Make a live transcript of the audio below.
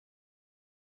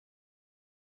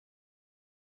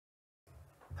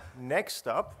next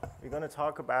up, we're going to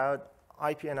talk about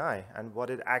IPNI and what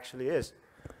it actually is.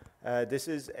 This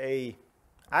is an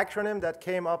acronym that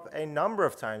came up a number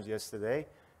of times yesterday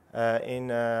in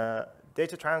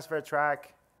data transfer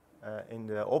track, in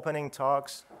the opening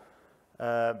talks.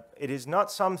 It is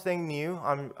not something new.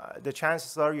 The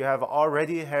chances are you have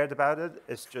already heard about it.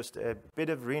 It's just a bit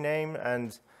of rename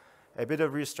and a bit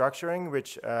of restructuring,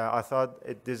 which I thought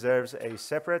it deserves a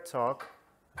separate talk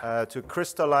to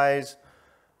crystallize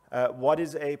what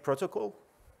is a protocol,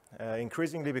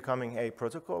 increasingly becoming a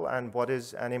protocol, and what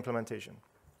is an implementation.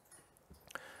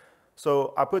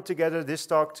 So I put together this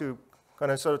talk to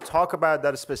kind of sort of talk about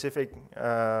that specific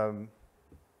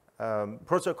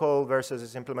protocol versus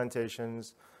its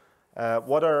implementations,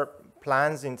 what are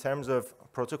plans in terms of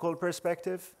protocol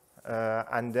perspective,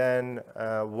 and then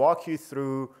walk you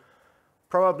through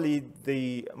probably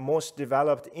the most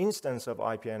developed instance of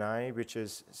IPNI, which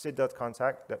is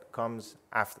sit.contact, that comes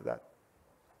after that.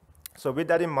 So with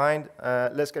that in mind,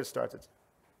 let's get started.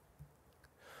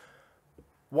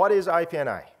 What is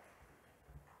IPNI?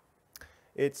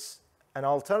 It's an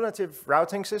alternative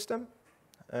routing system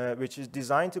which is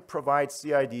designed to provide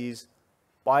CIDs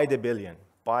by the billion,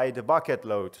 by the bucket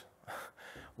load,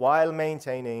 while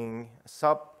maintaining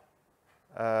sub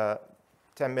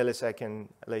 10 millisecond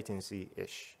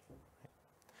latency-ish.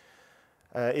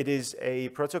 It is a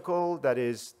protocol that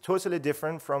is totally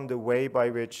different from the way by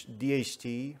which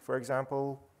DHT, for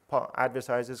example,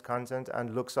 advertises content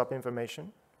and looks up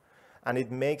information. And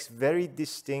it makes very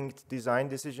distinct design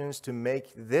decisions to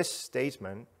make this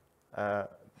statement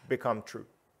become true.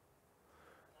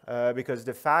 Because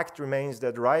the fact remains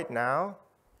that right now,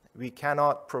 we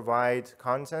cannot provide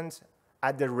content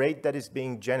at the rate that is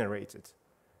being generated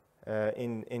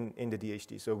in the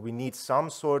DHT. So we need some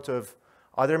sort of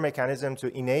other mechanism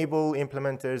to enable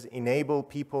implementers, enable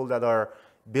people that are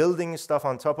building stuff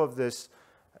on top of this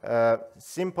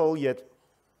simple yet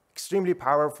extremely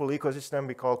powerful ecosystem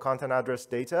we call content address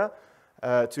data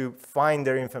to find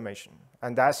their information.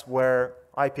 And that's where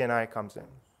IPNI comes in.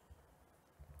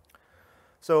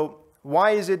 So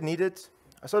why is it needed?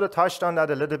 I sort of touched on that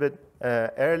a little bit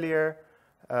earlier.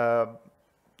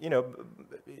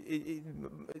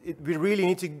 We really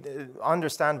need to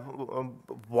understand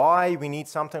why we need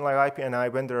something like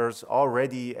IPNI when there's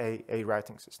already a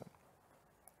routing system.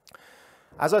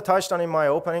 As I touched on in my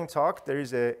opening talk, there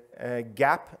is a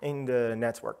gap in the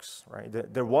networks, right?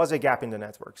 There was a gap in the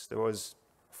networks. There was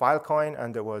Filecoin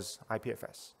and there was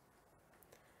IPFS.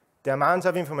 The amount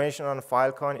of information on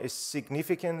Filecoin is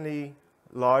significantly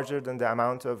larger than the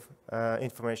amount of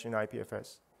information in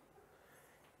IPFS.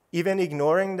 Even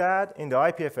ignoring that, in the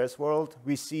IPFS world,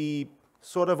 we see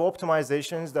sort of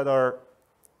optimizations that are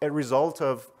a result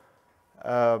of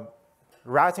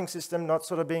routing system not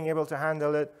sort of being able to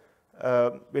handle it,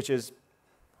 which is,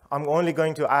 I'm only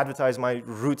going to advertise my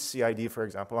root CID, for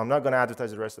example. I'm not going to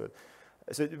advertise the rest of it.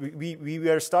 So we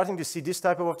are starting to see this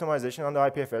type of optimization on the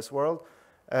IPFS world,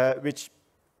 which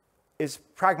is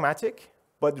pragmatic,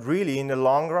 but really in the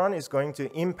long run is going to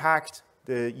impact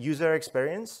the user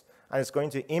experience, and it's going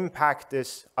to impact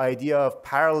this idea of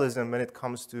parallelism when it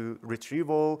comes to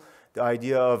retrieval, the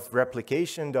idea of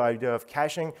replication, the idea of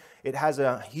caching. It has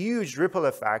a huge ripple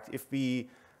effect if we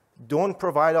don't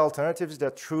provide alternatives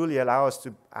that truly allow us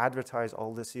to advertise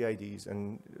all the CIDs.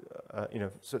 And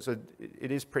so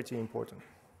it is pretty important.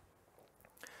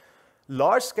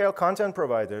 Large-scale content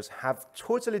providers have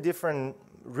totally different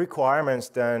requirements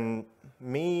than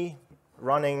me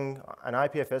running an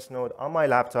IPFS node on my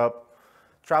laptop,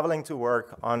 traveling to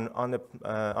work on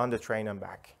the train and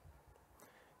back.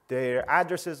 Their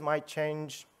addresses might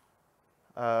change.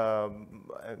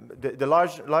 The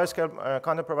large-scale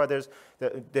content providers,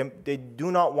 they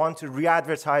do not want to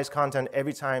re-advertise content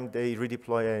every time they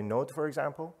redeploy a node, for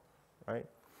example, right?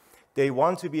 They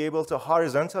want to be able to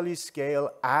horizontally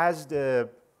scale as the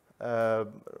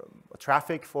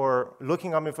traffic for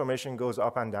looking up information goes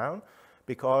up and down,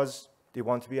 because they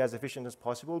want to be as efficient as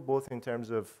possible, both in terms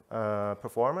of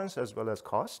performance as well as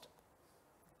cost.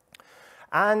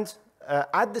 And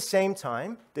at the same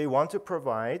time, they want to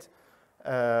provide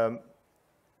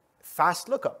fast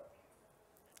lookup.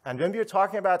 And when we're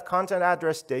talking about content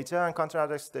address data and content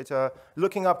address data,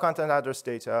 looking up content address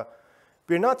data,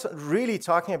 we're not really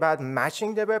talking about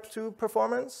matching the Web 2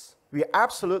 performance. We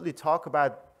absolutely talk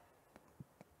about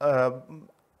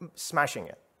smashing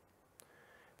it.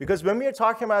 Because when we're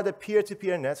talking about a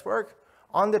peer-to-peer network,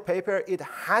 on the paper, it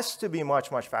has to be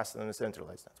much, much faster than a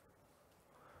centralized network.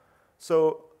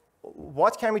 So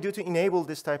what can we do to enable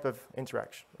this type of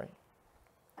interaction, right?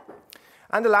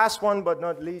 And the last one, but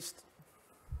not least,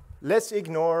 let's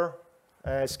ignore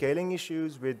scaling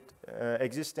issues with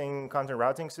existing content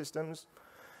routing systems.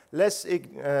 Let's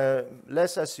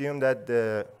assume that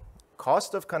the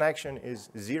cost of connection is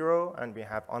 0 and we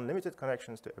have unlimited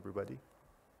connections to everybody.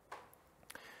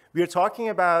 We are talking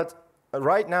about,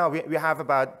 right now, we have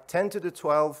about 10 to the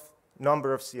 12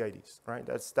 number of CIDs, right?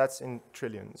 That's in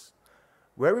trillions.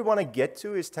 Where we want to get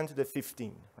to is 10 to the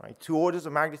 15, right? 2 orders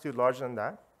of magnitude larger than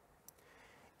that.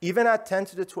 Even at 10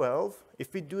 to the 12,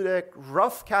 if we do the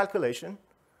rough calculation,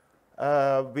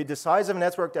 with the size of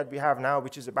network that we have now,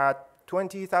 which is about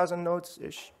 20,000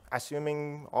 nodes-ish,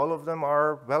 assuming all of them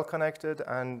are well-connected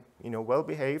and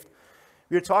well-behaved,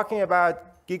 we're talking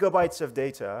about gigabytes of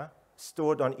data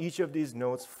stored on each of these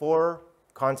nodes for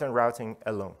content routing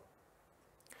alone.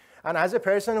 And as a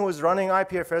person who was running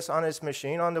IPFS on his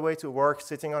machine on the way to work,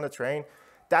 sitting on a train,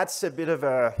 that's a bit of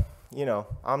a,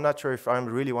 I'm not sure if I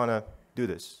really want to do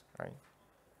this, right?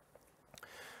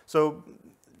 So,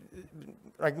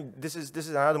 this is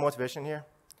another motivation here.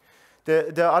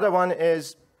 The other one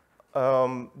is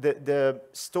the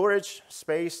storage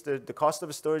space, the cost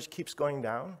of storage keeps going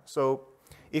down. So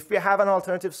if we have an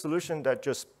alternative solution that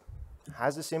just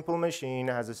has a simple machine,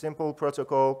 has a simple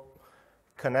protocol,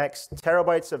 connects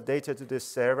terabytes of data to this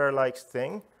server-like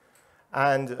thing,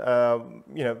 and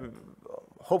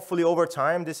hopefully over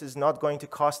time this is not going to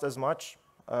cost as much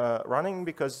running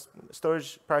because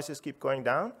storage prices keep going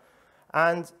down.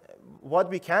 And what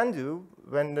we can do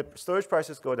when the storage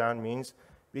prices go down means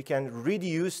we can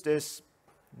reduce this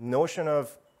notion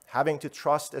of having to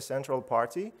trust a central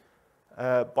party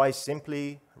by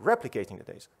simply replicating the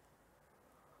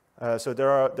data. So there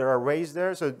are ways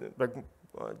there. So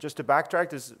just to backtrack,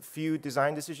 there's a few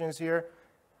design decisions here.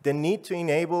 The need to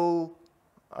enable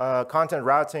content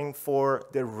routing for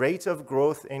the rate of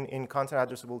growth in content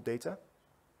addressable data.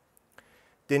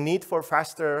 The need for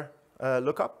faster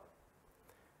lookup.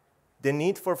 The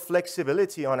need for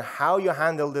flexibility on how you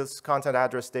handle this content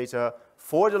address data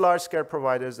for the large-scale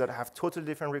providers that have totally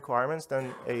different requirements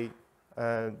than a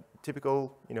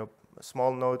typical,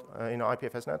 small node in an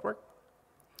IPFS network.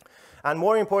 And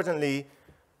more importantly,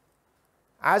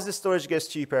 as the storage gets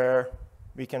cheaper,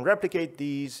 we can replicate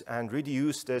these and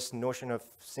reduce this notion of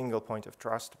single point of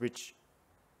trust, which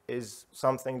is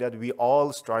something that we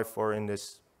all strive for in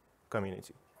this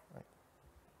community. Right?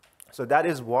 So that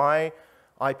is why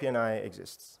IPNI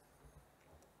exists.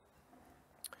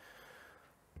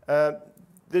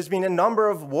 There's been a number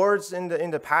of words in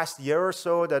the past year or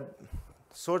so that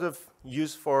sort of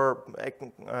used for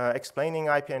explaining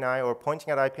IPNI or pointing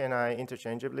at IPNI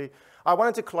interchangeably. I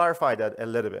wanted to clarify that a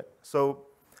little bit. So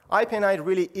IPNI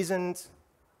really isn't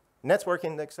network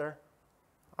indexer.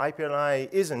 IPNI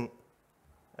isn't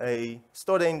a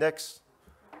stored index,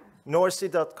 nor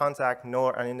SID.contact,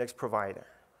 nor an index provider.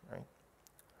 Right?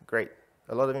 Great.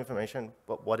 A lot of information,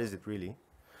 but what is it really?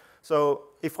 So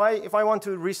if I want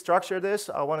to restructure this,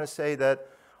 I want to say that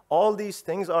all these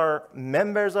things are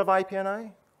members of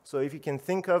IPNI. So if you can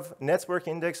think of network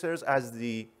indexers as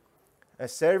the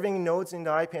serving nodes in the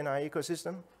IPNI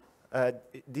ecosystem,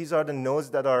 these are the nodes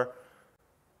that are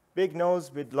big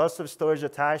nodes with lots of storage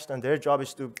attached, and their job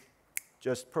is to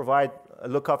just provide a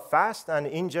lookup fast and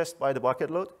ingest by the bucket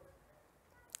load.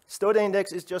 Stored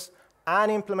index is just an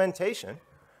implementation,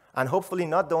 and hopefully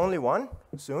not the only one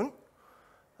soon,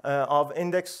 of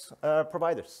index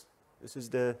providers. This is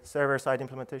the server-side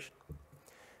implementation.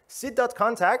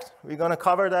 SID.contact, we're going to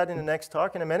cover that in the next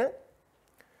talk in a minute.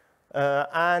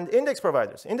 And index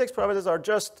providers. Index providers are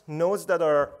just nodes that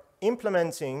are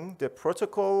implementing the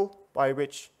protocol by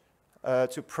which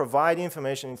to provide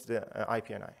information into the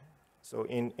IPNI. So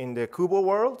in the Kubo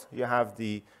world, you have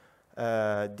the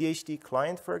DHT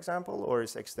client, for example, or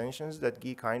its extensions that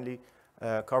Guy kindly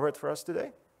covered for us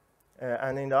today.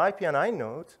 And in the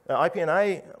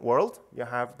IPNI world, you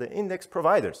have the index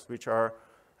providers, which are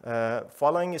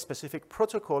following a specific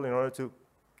protocol in order to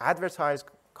advertise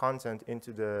content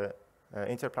into the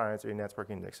InterPlanetary network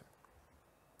indexer.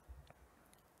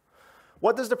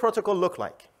 What does the protocol look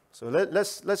like? So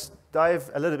let's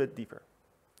dive a little bit deeper.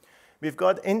 We've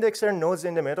got indexer nodes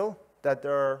in the middle that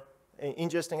are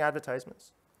ingesting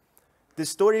advertisements. The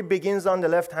story begins on the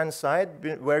left-hand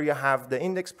side, where you have the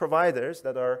index providers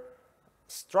that are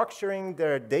structuring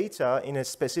their data in a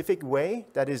specific way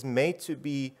that is made to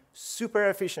be super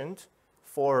efficient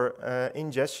for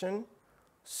ingestion,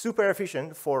 super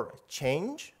efficient for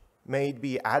change, may it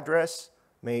be address,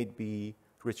 may it be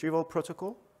retrieval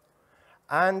protocol,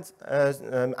 and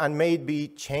may it be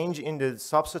change in the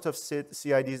subset of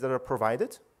CIDs that are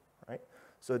provided. Right?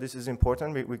 So this is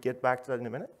important. We get back to that in a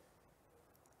minute.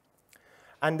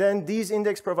 And then these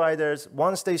index providers,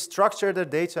 once they structure the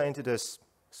data into this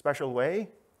special way,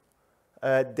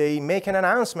 they make an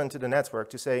announcement to the network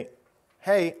to say,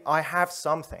 hey, I have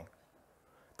something.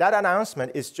 That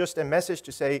announcement is just a message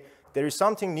to say, there is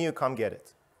something new, come get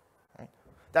it. Right?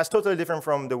 That's totally different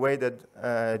from the way that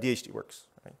DHT works.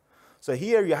 Right? So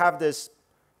here you have this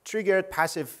triggered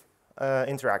passive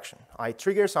interaction. I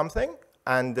trigger something,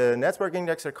 and the network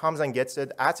indexer comes and gets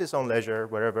it at its own leisure,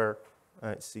 wherever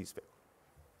it sees fit.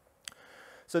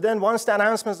 So then once the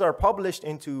announcements are published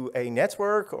into a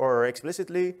network or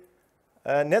explicitly,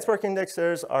 network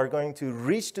indexers are going to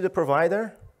reach to the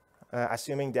provider,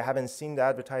 assuming they haven't seen the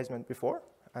advertisement before,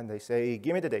 and they say,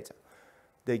 give me the data.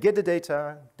 They get the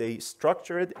data, they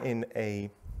structure it in a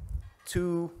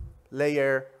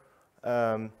 2-layer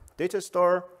data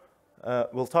store.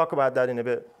 We'll talk about that in a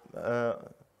bit,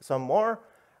 some more,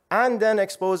 and then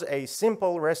expose a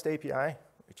simple REST API,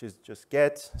 which is just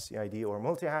get, CID, or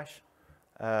multi-hash.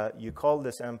 You call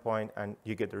this endpoint, and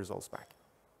you get the results back.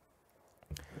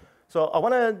 So I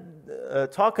want to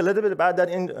talk a little bit about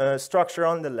that structure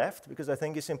on the left, because I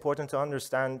think it's important to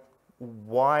understand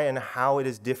why and how it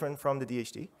is different from the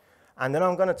DHT. And then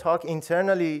I'm going to talk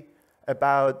internally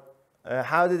about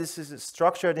how this is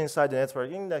structured inside the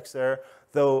network indexer,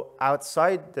 though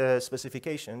outside the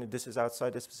specification. This is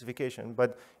outside the specification,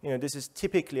 but this is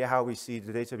typically how we see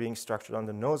the data being structured on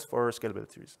the nodes for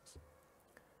scalability reasons.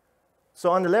 So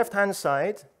on the left-hand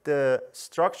side, the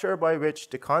structure by which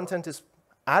the content is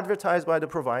advertised by the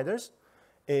providers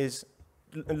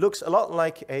looks a lot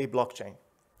like a blockchain.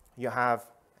 You have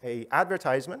an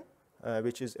advertisement,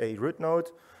 which is a root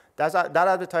node. That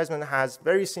advertisement has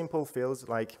very simple fields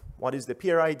like what is the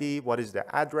peer ID, what is the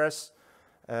address,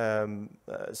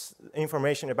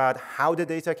 information about how the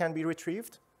data can be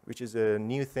retrieved, which is a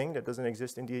new thing that doesn't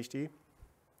exist in DHT.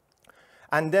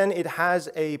 And then it has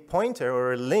a pointer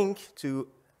or a link to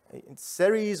a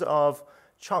series of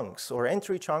chunks or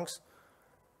entry chunks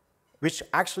which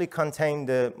actually contain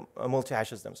the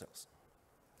multi-hashes themselves.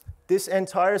 This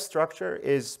entire structure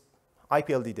is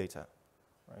IPLD data,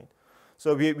 right?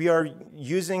 So we are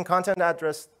using content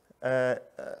address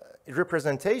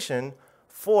representation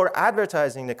for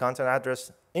advertising the content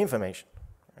address information.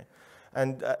 Right?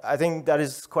 And I think that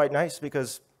is quite nice,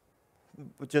 because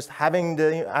just having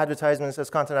the advertisements as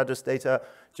content address data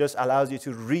just allows you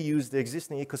to reuse the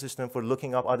existing ecosystem for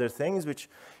looking up other things, which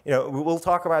we will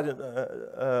talk about it,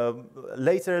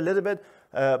 later a little bit.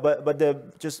 But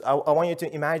I want you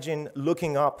to imagine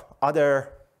looking up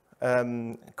other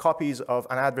copies of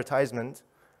an advertisement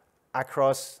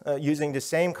across using the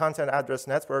same content address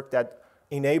network that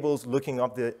enables looking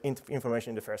up the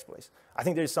information in the first place. I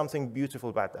think there is something beautiful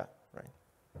about that, right?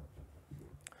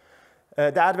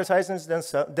 The advertisements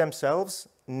themselves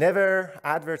never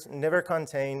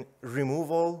contain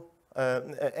removal,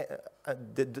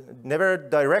 never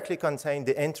directly contain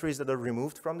the entries that are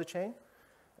removed from the chain.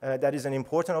 That is an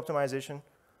important optimization.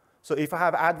 So if I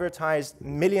have advertised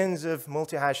millions of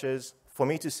multi-hashes, for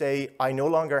me to say, I no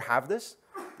longer have this,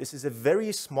 this is a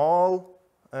very small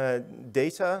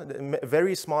data,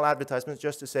 very small advertisements,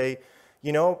 just to say,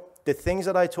 the things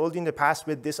that I told you in the past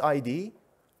with this ID,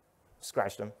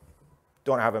 scratch them.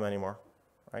 Don't have them anymore,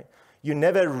 right? You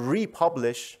never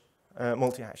republish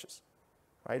multi-hashes,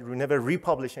 right? You never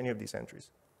republish any of these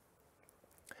entries.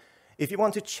 If you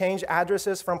want to change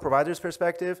addresses from provider's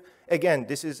perspective, again,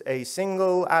 this is a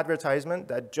single advertisement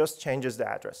that just changes the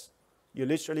address. You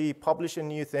literally publish a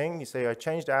new thing, you say, I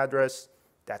changed the address,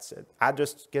 that's it.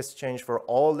 Address gets changed for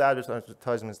all the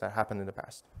advertisements that happened in the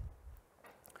past.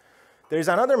 There is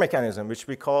another mechanism which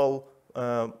we call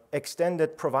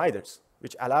extended providers,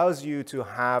 which allows you to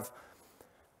have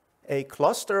a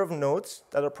cluster of nodes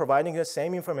that are providing the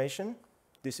same information.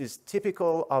 This is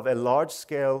typical of a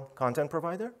large-scale content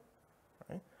provider,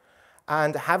 right?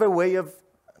 And have a way of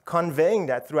conveying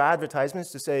that through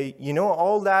advertisements to say,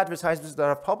 all the advertisements that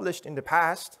are published in the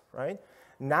past, right?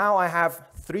 Now I have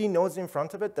 3 nodes in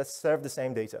front of it that serve the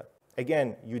same data.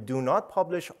 Again, you do not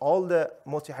publish all the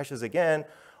multi-hashes again.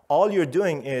 All you're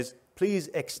doing is, please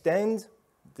extend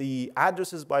the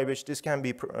addresses by which this can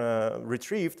be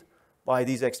retrieved by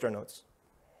these extra nodes.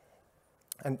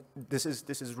 And this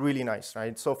is really nice,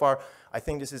 right? So far, I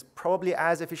think this is probably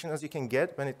as efficient as you can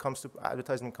get when it comes to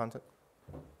advertisement content.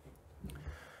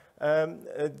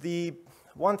 The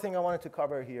one thing I wanted to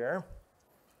cover here,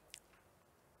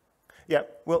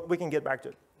 well, we can get back to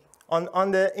it.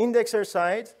 On the indexer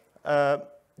side,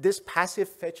 this passive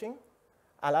fetching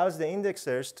allows the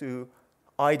indexers to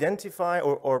identify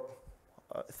or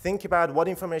think about what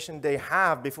information they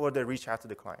have before they reach out to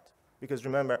the client. Because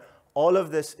remember, all of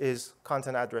this is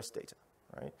content address data,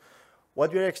 right?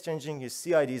 What we're exchanging is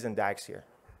CIDs and DAGs here,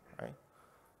 right?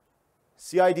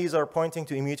 CIDs are pointing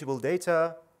to immutable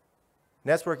data.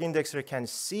 Network indexer can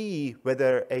see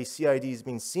whether a CID has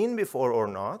been seen before or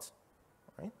not,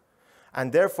 right?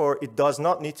 And therefore, it does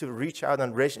not need to reach out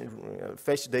and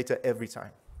fetch data every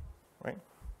time, right?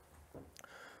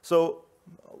 So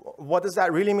what does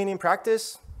that really mean in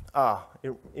practice?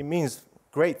 It means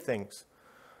great things.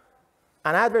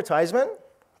 An advertisement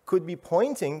could be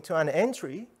pointing to an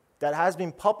entry that has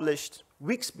been published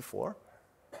weeks before,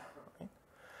 right?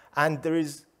 And there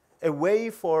is a way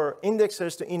for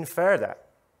indexers to infer that.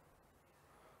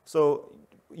 So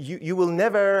you will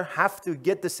never have to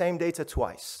get the same data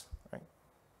twice, right?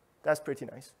 That's pretty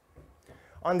nice.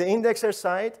 On the indexer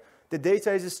side, the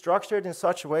data is structured in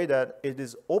such a way that it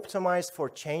is optimized for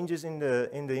changes in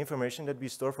the information that we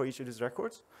store for each of these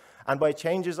records. And by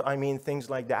changes, I mean things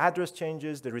like the address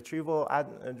changes, the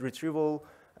retrieval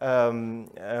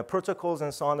protocols,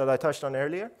 and so on that I touched on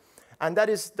earlier. And that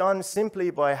is done simply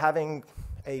by having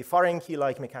a foreign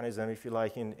key-like mechanism, if you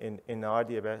like, in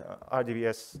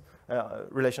RDBS,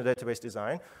 relational database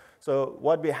design. So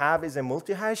what we have is a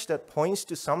multi-hash that points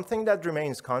to something that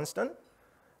remains constant,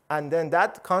 and then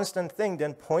that constant thing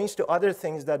then points to other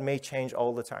things that may change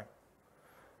all the time.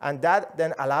 And that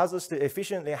then allows us to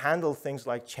efficiently handle things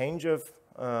like change of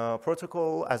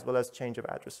protocol as well as change of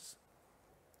addresses.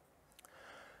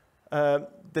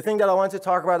 The thing that I wanted to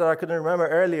talk about that I couldn't remember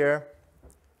earlier,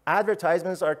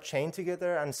 advertisements are chained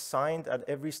together and signed at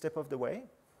every step of the way.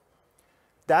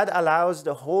 That allows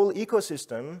the whole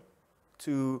ecosystem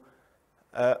to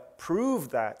prove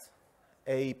that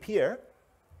a peer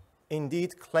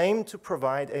indeed claimed to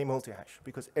provide a multi-hash,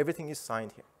 because everything is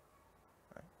signed here.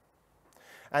 Right?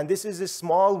 And this is a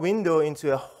small window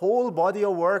into a whole body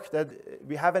of work that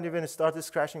we haven't even started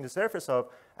scratching the surface of,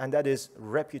 and that is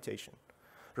reputation.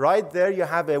 Right there, you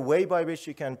have a way by which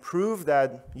you can prove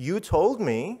that you told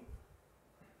me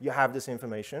you have this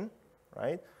information,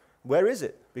 right? Where is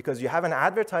it? Because you haven't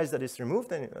advertised that it's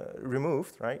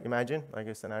removed, right? Imagine, like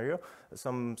a scenario,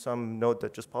 some node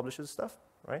that just publishes stuff,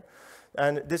 right?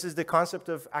 And this is the concept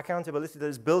of accountability that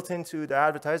is built into the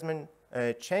advertisement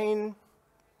chain,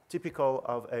 typical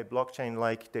of a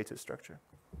blockchain-like data structure.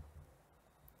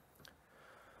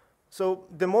 So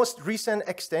the most recent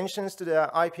extensions to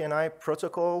the IPNI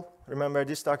protocol, remember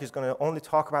this talk is going to only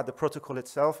talk about the protocol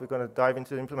itself. We're going to dive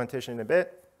into the implementation in a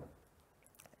bit.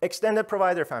 Extended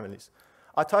provider families.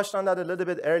 I touched on that a little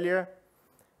bit earlier.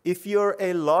 If you're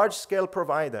a large-scale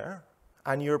provider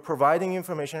and you're providing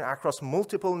information across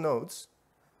multiple nodes,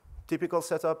 typical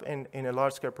setup in a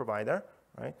large-scale provider,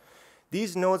 right?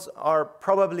 These nodes are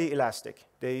probably elastic.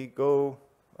 They go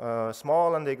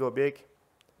small and they go big.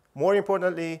 More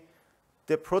importantly,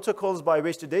 the protocols by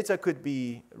which the data could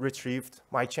be retrieved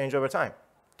might change over time.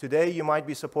 Today, you might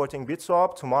be supporting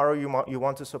BitSwap. Tomorrow, you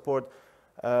want to support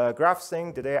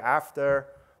GraphSync. The day after,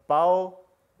 BAO.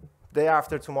 Day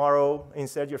after tomorrow,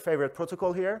 insert your favorite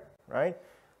protocol here, right?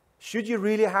 Should you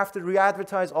really have to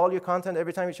re-advertise all your content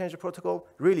every time you change the protocol?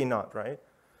 Really not, right?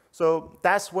 So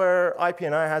that's where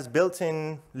IPNI has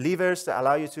built-in levers to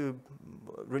allow you to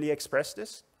really express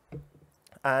this.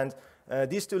 And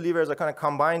these two levers are kind of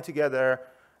combined together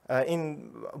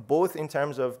both in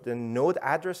terms of the node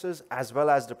addresses as well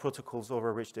as the protocols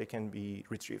over which they can be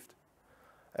retrieved.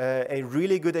 A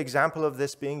really good example of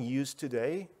this being used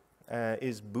today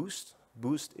is Boost.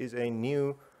 Boost is a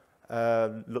new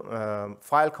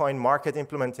Filecoin market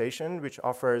implementation which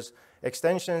offers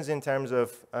extensions in terms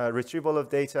of retrieval of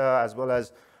data as well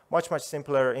as much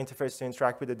simpler interface to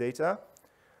interact with the data.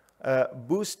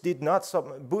 Boost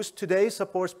today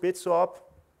supports BitSwap,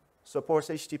 supports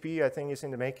HTTP, I think it's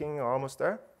in the making, or almost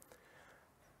there.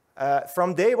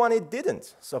 From day one, it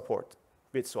didn't support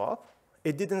BitSwap.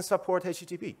 It didn't support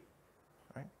HTTP,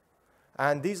 right?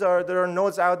 And there are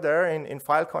nodes out there in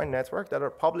Filecoin network that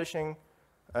are publishing,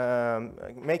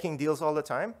 making deals all the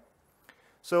time.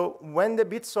 So when the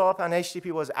BitSwap and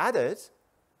HTTP was added,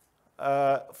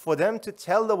 for them to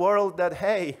tell the world that,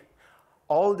 hey,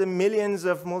 all the millions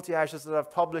of multi-hashes that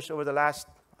I've published over the last,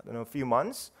 I don't know, few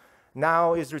months,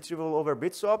 now is retrievable over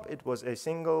BitSwap. It was a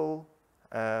single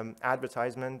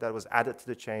advertisement that was added to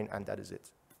the chain, and that is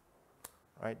it,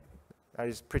 right? That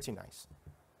is pretty nice.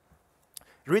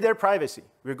 Reader privacy.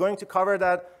 We're going to cover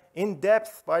that in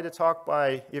depth by the talk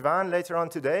by Ivan later on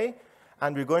today,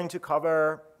 and we're going to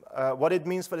cover what it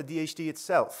means for the DHT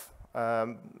itself.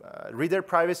 Reader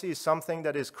privacy is something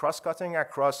that is cross-cutting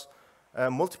across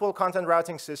multiple content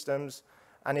routing systems,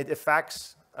 and it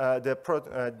affects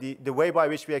the way by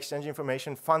which we exchange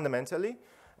information fundamentally,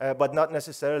 but not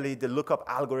necessarily the lookup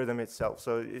algorithm itself.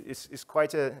 So it's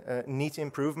quite a neat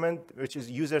improvement, which is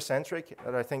user-centric,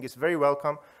 that I think is very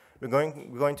welcome. We're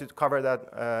going to cover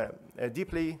that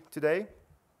deeply today.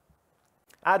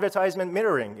 Advertisement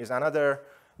mirroring is another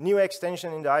new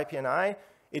extension in the IPNI.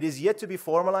 It is yet to be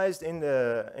formalized in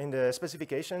the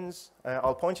specifications.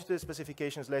 I'll point you to the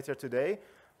specifications later today.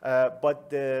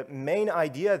 But the main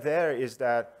idea there is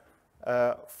that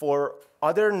for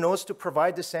other nodes to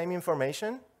provide the same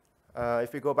information,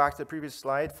 if we go back to the previous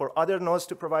slide, for other nodes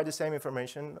to provide the same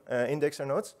information, indexer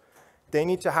nodes, they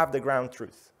need to have the ground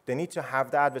truth. They need to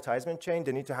have the advertisement chain.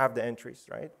 They need to have the entries,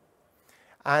 right?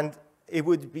 And it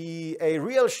would be a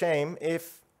real shame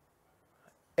if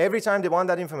every time they want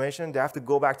that information, they have to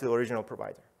go back to the original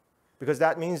provider. Because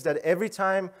that means that every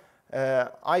time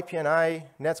IPNI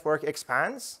network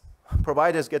expands,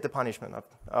 providers get the punishment of,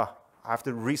 oh, I have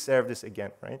to reserve this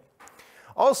again, right?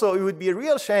 Also, it would be a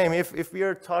real shame if we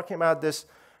are talking about this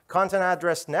content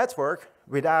address network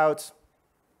without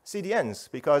CDNs,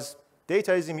 because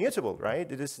data is immutable, right?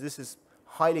 This is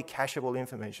highly cacheable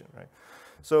information, right?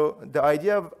 So the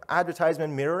idea of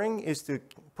advertisement mirroring is to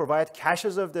provide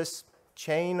caches of this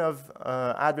chain of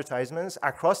advertisements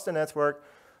across the network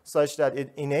such that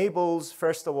it enables,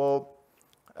 first of all,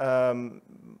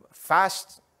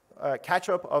 fast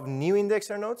catch-up of new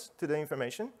indexer nodes to the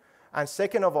information, and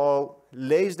second of all,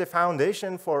 lays the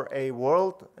foundation for a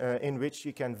world in which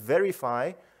you can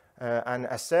verify and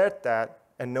assert that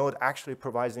a node actually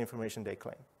provides the information they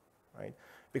claim, right?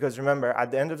 Because remember,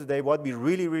 at the end of the day, what we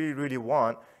really, really, really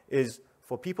want is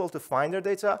for people to find their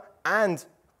data and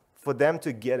for them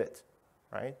to get it,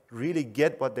 right? Really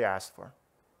get what they asked for,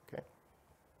 okay?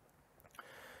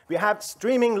 We have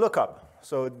streaming lookup.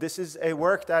 So this is a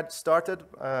work that started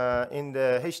in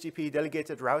the HTTP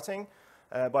delegated routing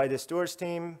by the Stewart's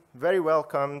team, very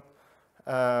welcomed.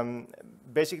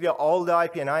 Basically, all the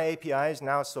IPNI APIs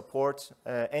now support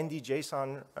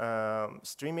ND-JSON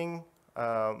streaming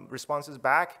responses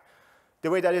back.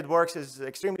 The way that it works is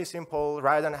extremely simple.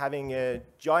 Rather than having a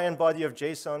giant body of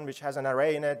JSON which has an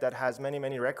array in it that has many,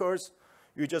 many records,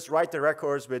 you just write the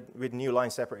records with new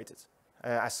lines separated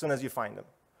as soon as you find them.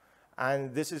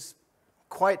 And this is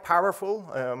quite powerful,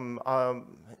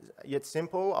 yet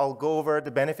simple. I'll go over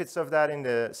the benefits of that in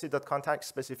the sit.contact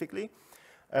specifically.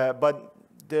 But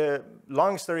the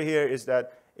long story here is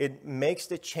that it makes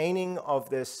the chaining of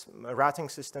this routing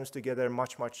systems together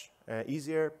much, much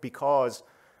easier, because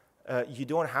you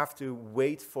don't have to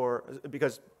wait for,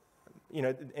 because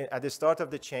at the start of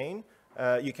the chain,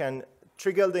 you can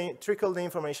trickle the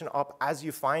information up as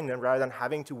you find them rather than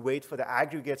having to wait for the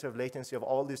aggregative latency of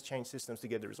all these chain systems to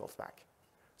get the results back.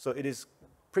 So it is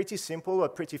pretty simple,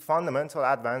 but pretty fundamental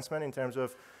advancement in terms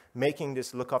of making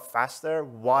this lookup faster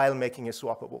while making it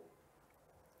swappable.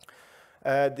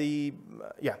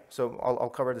 So I'll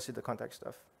cover the sit.contact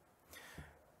stuff.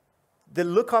 The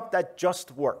lookup that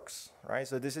just works, right?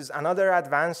 So this is another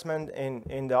advancement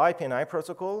in the IPNI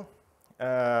protocol.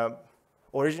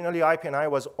 Originally, IPNI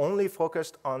was only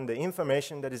focused on the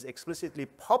information that is explicitly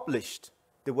published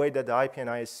the way that the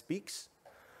IPNI speaks.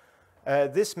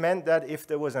 This meant that if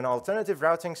there was an alternative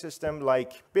routing system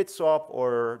like BitSwap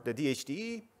or the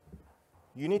DHDE,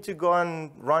 you need to go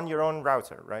and run your own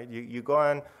router, right? You go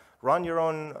and run your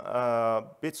own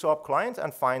BitSwap client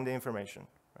and find the information,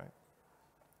 right?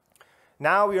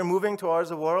 Now we are moving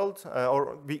towards a world,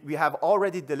 or we have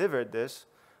already delivered this,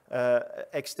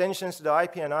 extensions to the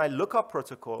IPNI lookup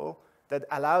protocol that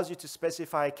allows you to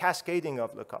specify cascading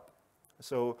of lookup.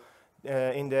 So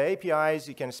in the APIs,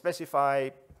 you can specify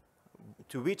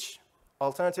to which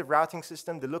alternative routing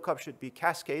system the lookup should be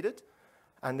cascaded,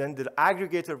 and then the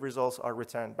aggregated results are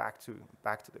returned back to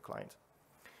the client.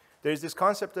 There's this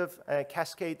concept of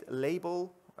cascade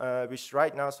label, which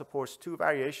right now supports two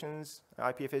variations,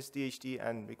 IPFS, DHD,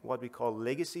 and what we call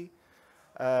legacy.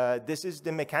 This is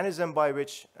the mechanism by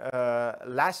which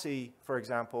Lassie, for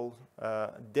example,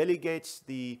 delegates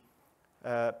the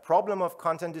problem of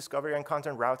content discovery and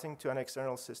content routing to an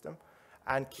external system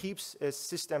and keeps its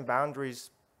system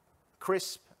boundaries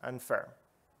crisp and firm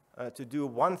to do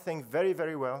one thing very,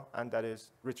 very well, and that is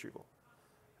retrieval.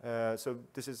 So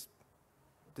this is,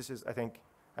 I think,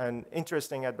 an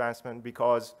interesting advancement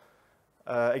because,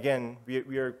 again,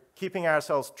 we are keeping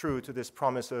ourselves true to this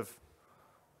promise of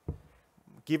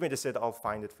give me the set, I'll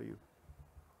find it for you.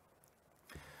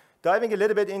 Diving a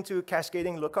little bit into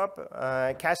cascading lookup.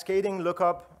 Cascading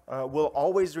lookup will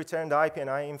always return the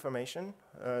IPNI information.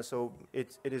 So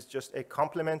it is just a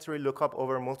complementary lookup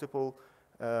over multiple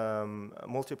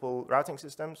routing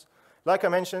systems. Like I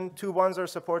mentioned, 2.1s are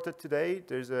supported today.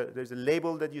 There's a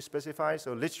label that you specify.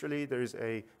 So literally, there's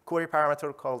a query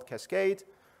parameter called cascade.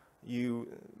 You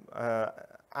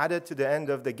add it to the end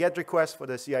of the GET request for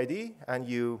the CID, and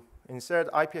you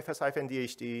insert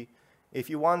IPFS-DHT. If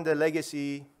you want the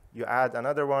legacy, you add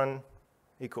another one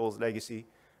equals legacy,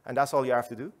 and that's all you have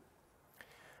to do.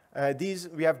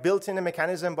 We have built in a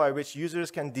mechanism by which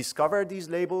users can discover these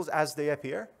labels as they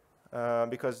appear,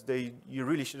 because you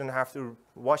really shouldn't have to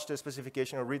watch the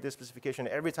specification or read the specification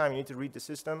every time you need to read the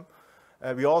system.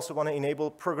 We also want to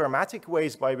enable programmatic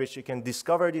ways by which you can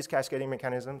discover these cascading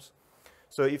mechanisms.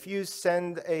 So if you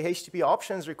send a HTTP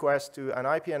options request to an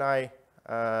IPNI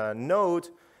node,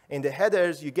 in the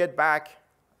headers, you get back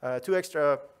two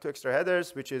extra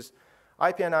headers, which is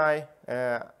IPNI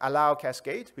allow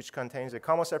cascade, which contains a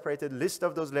comma-separated list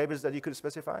of those labels that you could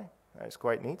specify. It's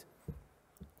quite neat.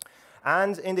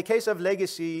 And in the case of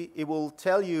legacy, it will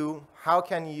tell you how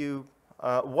can you,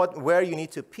 where you need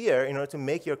to peer in order to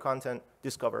make your content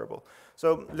discoverable.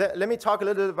 So let me talk a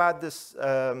little bit about this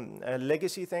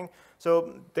legacy thing.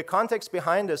 So the context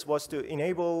behind this was to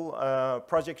enable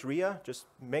Project RIA, just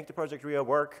make the Project RIA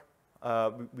work.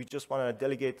 We just want to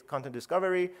delegate content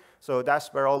discovery. So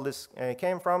that's where all this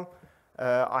came from.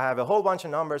 I have a whole bunch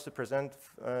of numbers to present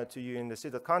to you in the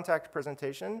C.contact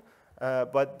presentation.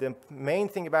 But the main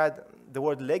thing about the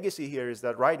word legacy here is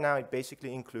that right now it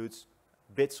basically includes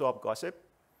bit swap gossip.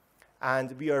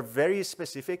 And we are very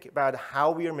specific about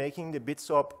how we are making the bit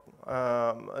swap,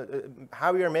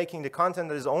 how we are making the content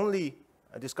that is only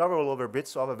discoverable over bit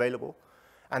swap available.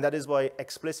 And that is by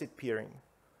explicit peering.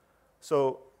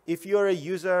 So if you're a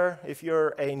user, if you're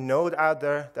a node out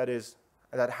there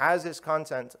that has this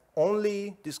content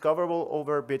only discoverable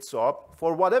over bit swap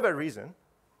for whatever reason,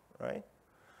 right?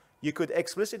 You could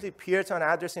explicitly peer to an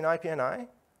address in IPNI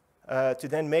to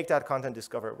then make that content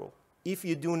discoverable. If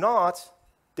you do not,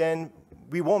 then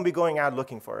we won't be going out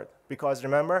looking for it. Because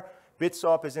remember,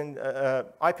 BitSwap is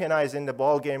IPNI is in the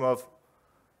ball game of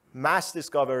mass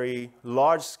discovery,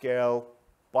 large scale,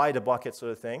 by the bucket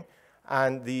sort of thing.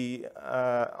 And the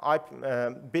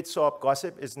BitSwap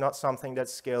gossip is not something that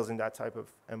scales in that type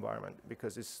of environment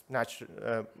because it's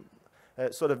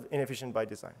sort of inefficient by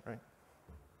design, right?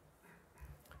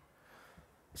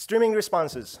 Streaming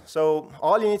responses. So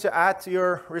all you need to add to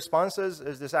your responses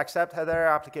is this accept header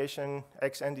application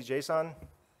xndjson.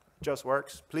 Just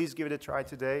works. Please give it a try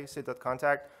today,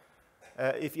 C.contact.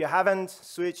 If you haven't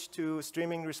switched to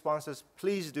streaming responses,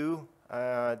 please do.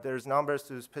 There's numbers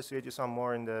to persuade you some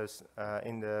more in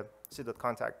the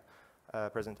C.contact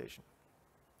presentation.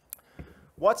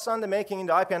 What's on the making in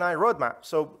the IPNI roadmap?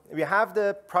 So we have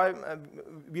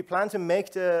we plan to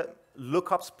make the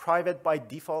lookups private by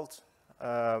default.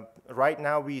 Right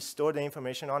now, we store the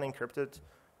information unencrypted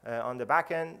on the back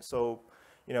end. So,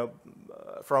 you know,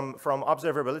 from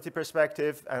observability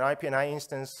perspective, an IPNI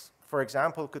instance, for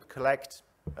example, could collect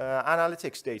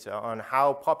analytics data on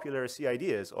how popular a CID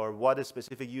is or what a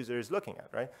specific user is looking at,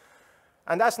 right?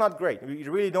 And that's not great. We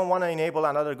really don't want to enable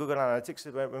another Google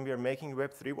Analytics when we are making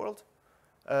Web3 world.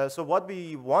 So what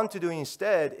we want to do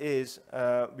instead is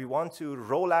we want to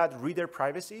roll out reader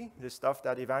privacy, the stuff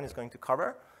that Ivan is going to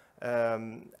cover.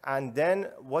 And then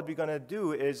what we're going to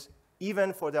do is,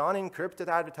 even for the unencrypted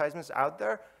advertisements out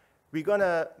there, we're going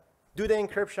to do the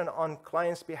encryption on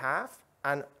client's behalf,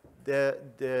 and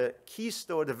the key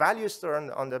store, the value store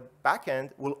on the back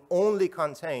end will only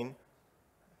contain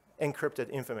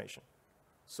encrypted information.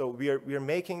 So we are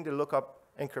making the lookup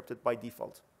encrypted by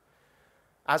default.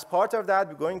 As part of that,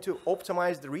 we're going to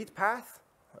optimize the read path.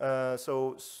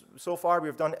 So far,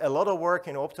 we've done a lot of work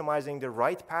in optimizing the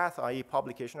write path, i.e.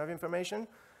 publication of information.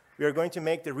 We are going to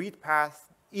make the read path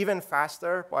even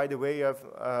faster by the way of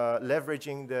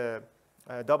leveraging the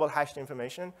double hashed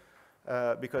information,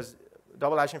 because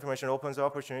double hashed information opens the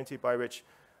opportunity by which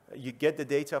you get the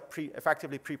data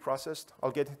effectively pre-processed.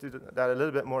 I'll get into that a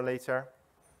little bit more later.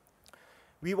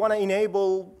 We want to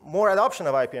enable more adoption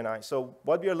of IPNI. So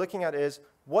what we are looking at is,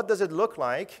 what does it look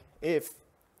like if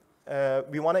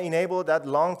we want to enable that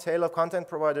long tail of content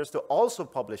providers to also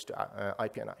publish to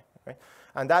IPNI, right?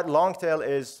 And that long tail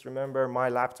is, remember, my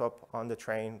laptop on the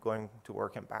train going to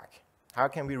work and back. How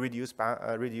can we reduce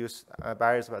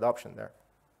barriers of adoption there?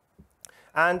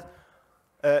 And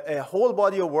a whole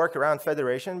body of work around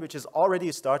federation, which is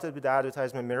already started with the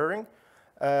advertisement mirroring.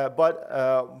 But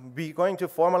we're going to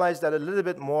formalize that a little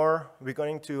bit more. We're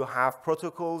going to have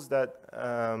protocols that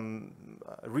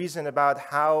reason about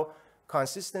how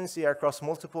consistency across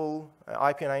multiple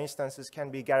IPNI instances can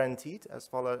be guaranteed as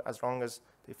long as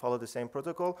they follow the same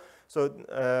protocol. So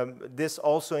this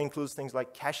also includes things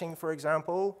like caching, for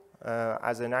example,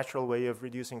 as a natural way of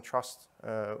reducing trust,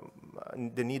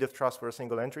 the need of trust for a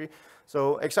single entry.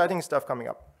 So exciting stuff coming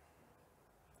up.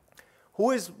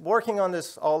 Who is working on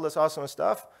all this awesome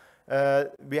stuff?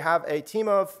 We have a team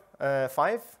of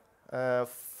 5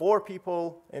 4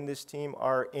 people in this team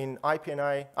are in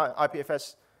IPNI,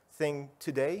 IPFS thing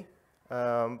today.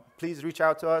 Please reach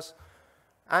out to us.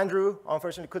 Andrew,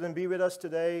 unfortunately, couldn't be with us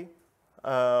today.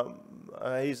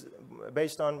 He's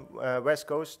based on West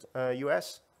Coast,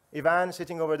 US. Ivan,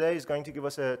 sitting over there, is going to give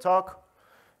us a talk.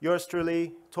 Yours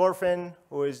truly, Thorfinn,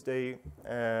 who is the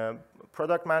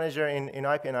product manager in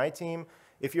IPNI team.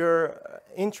 If you're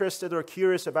interested or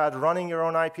curious about running your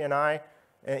own IPNI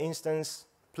instance,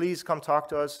 please come talk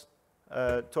to us.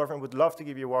 Thorfinn would love to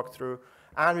give you a walkthrough.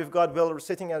 And we've got Will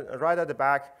sitting right at the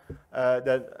back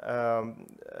that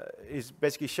is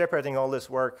basically shepherding all this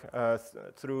work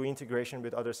through integration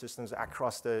with other systems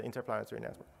across the InterPlanetary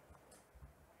network.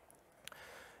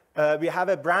 We have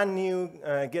a brand new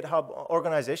GitHub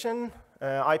organization,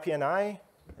 IPNI.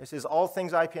 This is all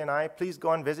things IPNI. Please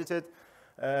go and visit it.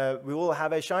 We will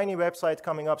have a shiny website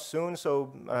coming up soon,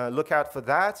 so look out for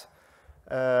that.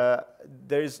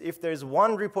 If there's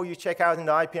one repo you check out in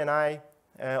the IPNI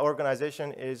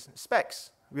organization is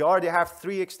specs. We already have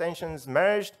 3 extensions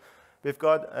merged. We've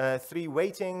got 3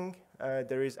 waiting.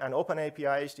 There is an open API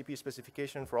HTTP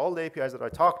specification for all the APIs that I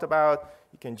talked about.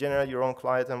 You can generate your own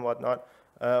client and whatnot.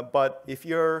 But if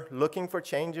you're looking for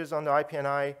changes on the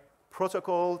IPNI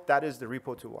protocol, that is the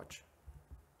repo to watch.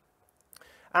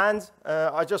 And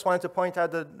I just wanted to point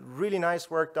out the really nice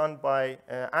work done by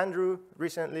Andrew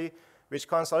recently, which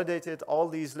consolidated all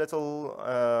these little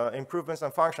improvements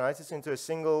and functionalities into a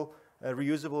single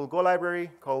reusable Go library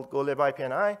called GoLib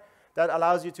IPNI that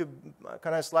allows you to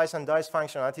kind of slice and dice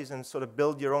functionalities and sort of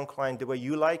build your own client the way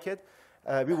you like it.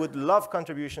 We would love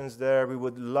contributions there. We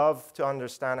would love to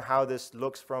understand how this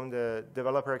looks from the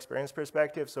developer experience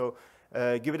perspective. So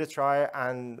give it a try,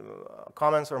 and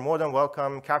comments are more than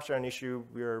welcome. Capture an issue.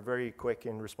 We are very quick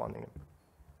in responding.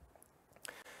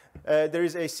 There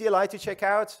is a CLI to check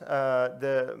out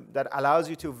that allows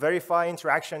you to verify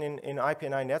interaction in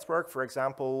IPNI network. For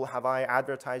example, have I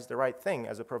advertised the right thing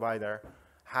as a provider?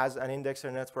 Has an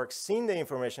indexer network seen the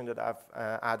information that I've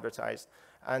advertised?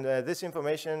 And this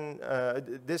information,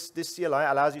 this CLI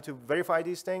allows you to verify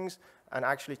these things and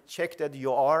actually check that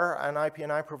you are an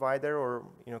IPNI provider or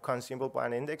consumable by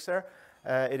an indexer.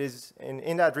 It is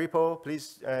in that repo.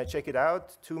 Please check it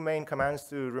out. 2 main commands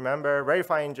to remember: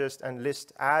 verify ingest and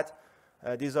list add.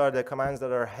 These are the commands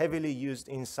that are heavily used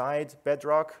inside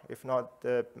Bedrock, if not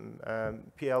the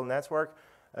PL network,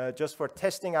 just for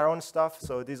testing our own stuff.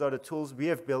 So these are the tools we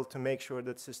have built to make sure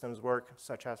that systems work,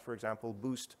 such as, for example,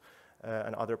 Boost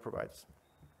and other providers.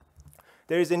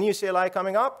 There is a new CLI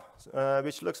coming up,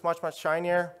 which looks much, much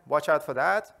shinier. Watch out for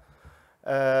that.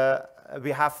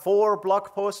 We have 4 blog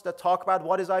posts that talk about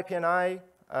what is IPNI.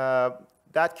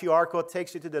 That QR code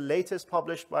takes you to the latest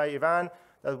published by Ivan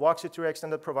that walks you through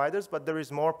extended providers, but there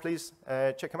is more. Please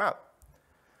check them out.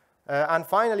 And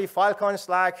finally, Filecoin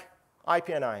Slack,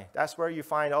 IPNI. That's where you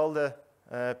find all the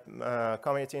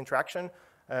community interaction.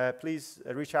 Please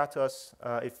reach out to us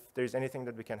if there's anything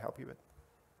that we can help you with.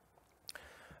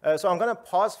 So I'm going to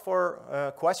pause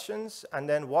for questions and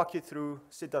then walk you through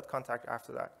sit.contact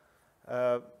after that.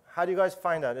 How do you guys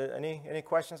find that? Any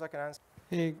questions I can answer?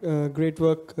 Hey, great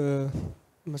work,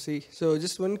 Masih. So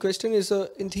just one question is,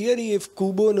 in theory, if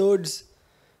Kubo nodes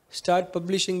start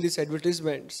publishing these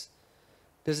advertisements,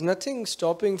 there's nothing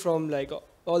stopping from like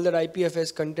all that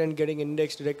IPFS content getting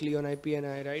indexed directly on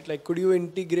IPNI, right? Like, could you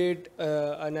integrate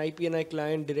an IPNI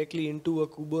client directly into a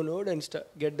Kubo node and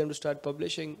get them to start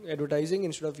publishing advertising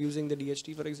instead of using the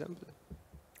DHT, for example?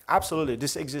 Absolutely.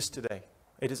 This exists today.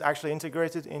 It is actually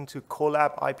integrated into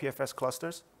Colab IPFS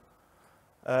clusters.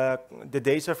 The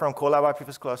data from Colab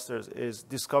IPFS clusters is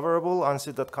discoverable on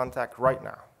sit.contact right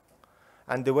now.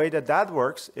 And the way that that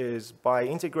works is by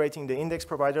integrating the index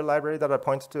provider library that I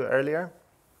pointed to earlier.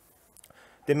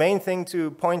 The main thing to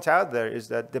point out there is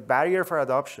that the barrier for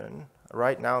adoption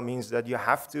right now means that you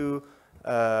have to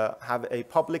have a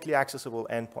publicly accessible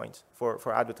endpoint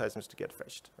for advertisements to get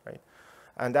fetched, right?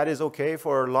 And that is okay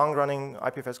for long-running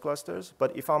IPFS clusters.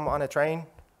 But if I'm on a train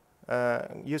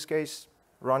use case,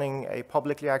 running a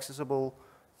publicly accessible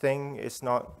thing is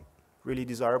not really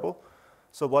desirable.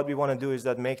 So what we want to do is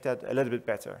that make that a little bit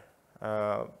better.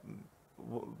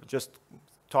 Just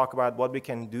talk about what we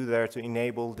can do there to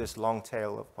enable this long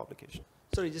tail of publication.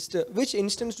 Sorry, just which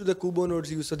instance do the Kubo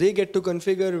nodes use? So they get to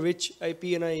configure which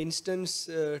IPNI instance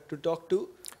to talk to?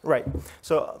 Right.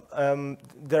 So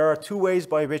there are 2 ways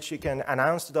by which you can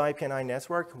announce to the IPNI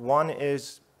network. One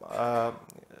is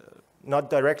not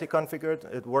directly configured.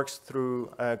 It works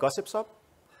through Gossip Sub.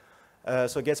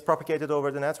 So it gets propagated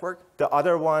over the network. The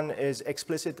other one is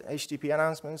explicit HTTP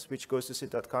announcements, which goes to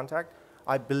sit.contact.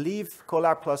 I believe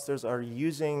Colab clusters are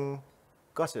using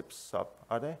gossip sub,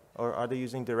 are they? Or are they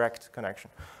using direct connection?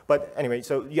 But anyway,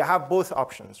 so you have both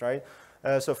options, right?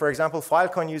 So for example,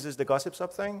 Filecoin uses the gossip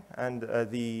sub thing, and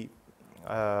the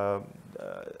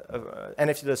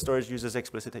NFT storage uses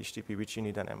explicit HTTP, which you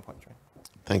need an endpoint, right?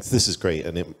 Thanks. This is great,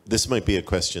 and this might be a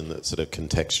question that sort of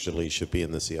contextually should be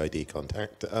in the CID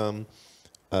contact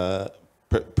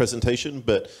presentation.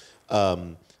 But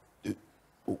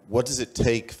what does it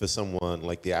take for someone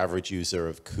like the average user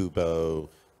of Kubo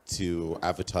to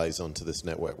advertise onto this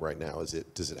network right now?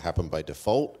 Does it happen by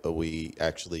default? Are we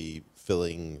actually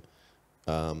filling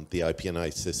the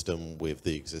IPNI system with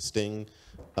the existing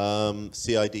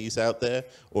CIDs out there,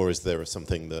 or is there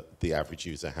something that the average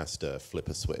user has to flip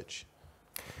a switch?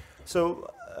 So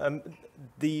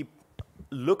the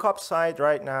lookup side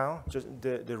right now, just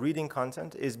the reading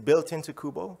content, is built into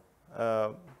Kubo.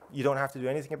 You don't have to do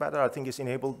anything about it. I think it's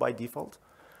enabled by default.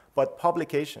 But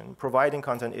publication, providing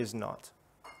content, is not.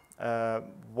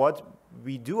 What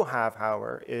we do have,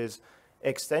 however, is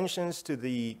extensions to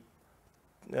the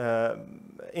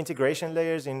integration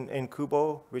layers in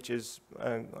Kubo, which is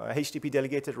HTTP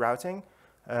delegated routing,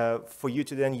 for you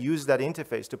to then use that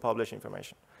interface to publish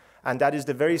information. And that is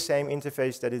the very same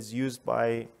interface that is used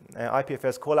by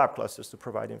IPFS Colab clusters to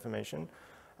provide information.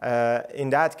 In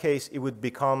that case, it would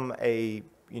become a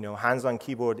hands-on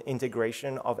keyboard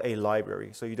integration of a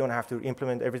library. So you don't have to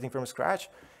implement everything from scratch.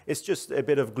 It's just a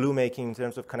bit of glue making in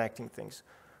terms of connecting things.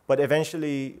 But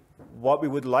eventually, what we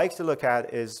would like to look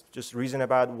at is just reason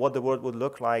about what the world would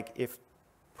look like if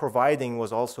providing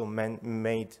was also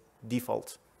made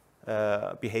default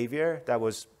behavior that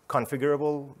was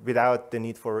configurable without the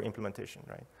need for implementation,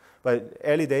 right? But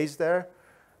early days there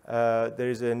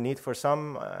is a need for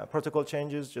some protocol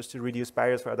changes just to reduce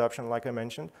barriers for adoption, like I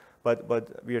mentioned, but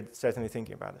we are certainly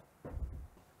thinking about it.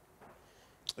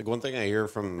 Like one thing I hear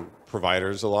from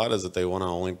providers a lot is that they want to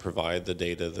only provide the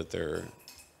data that their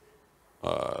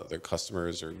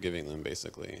customers are giving them,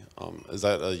 basically. Is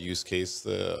that a use case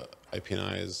the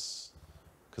IPNI is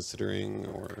considering,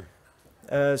 or?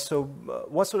 So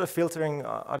what sort of filtering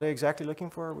are they exactly looking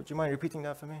for? Would you mind repeating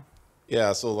that for me?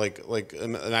 Yeah, so like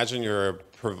imagine you're a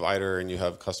provider and you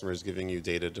have customers giving you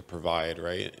data to provide,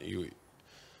 right? You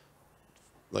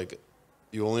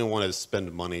only want to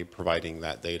spend money providing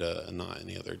that data and not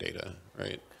any other data,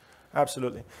 right?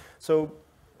 Absolutely. So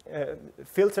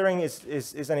filtering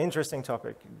is an interesting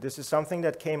topic. This is something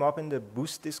that came up in the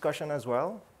Boost discussion as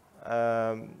well.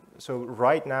 So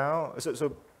right now,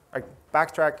 so I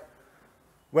backtrack.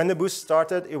 When the Boost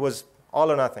started, it was all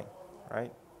or nothing,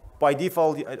 right? By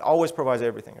default, it always provides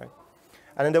everything, right?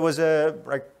 And then there was a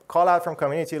call out from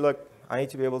community, look, I need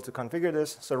to be able to configure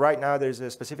this. So right now, there's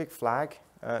a specific flag.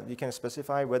 You can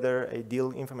specify whether a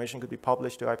deal information could be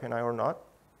published to IPNI or not.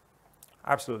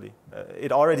 Absolutely.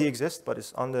 It already exists, but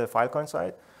it's on the Filecoin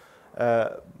side.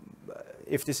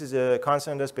 If this is a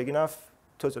concern that's big enough,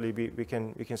 totally, we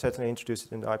can certainly introduce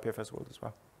it in the IPFS world as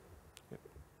well.